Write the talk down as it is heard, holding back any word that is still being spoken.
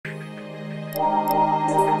Are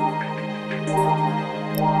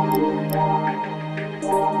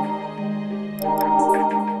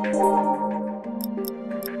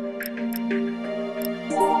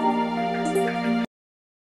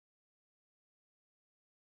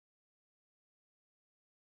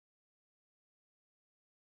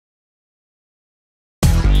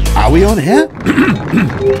we on air?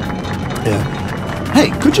 Hey,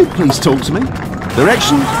 could you please talk to me?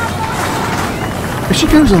 Direction? If she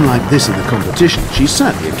goes on like this in the competition, she's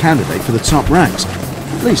certainly a candidate for the top ranks.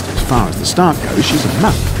 At least as far as the start goes, she's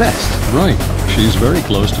among the best. Right. She's very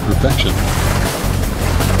close to perfection.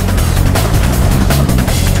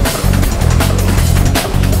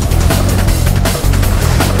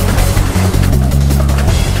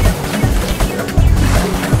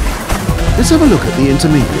 Let's have a look at the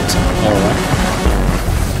intermediate time. All right.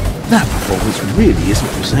 That performance really isn't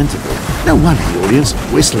presentable. No wonder the audience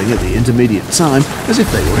are whistling at the intermediate time as if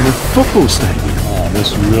they were in a football stadium. Oh,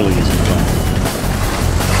 this really isn't fun.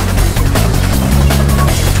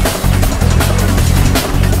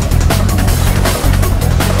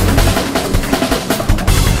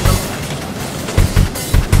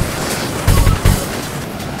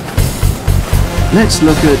 Let's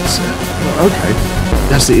look at... okay,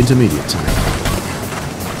 that's the intermediate time.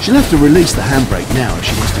 She'll have to release the handbrake now if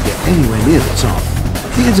she wants to get anywhere near the top.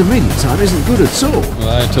 The intermediate time isn't good at all. Well,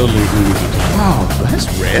 I totally agree with you, Tom. Wow, that's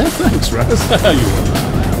rare. Thanks, Russ.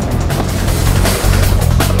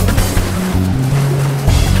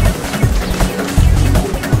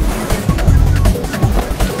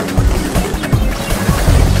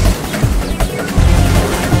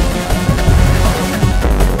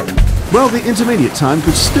 Well, the intermediate time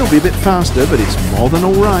could still be a bit faster, but it's more than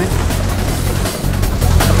all right.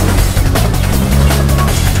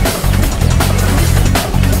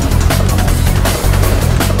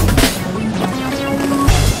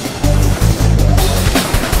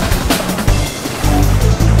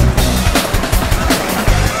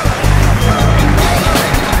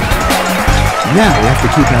 Now we have to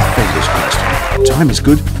keep our fingers crossed. Time is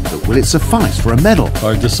good, but will it suffice for a medal?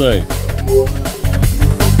 Hard to say.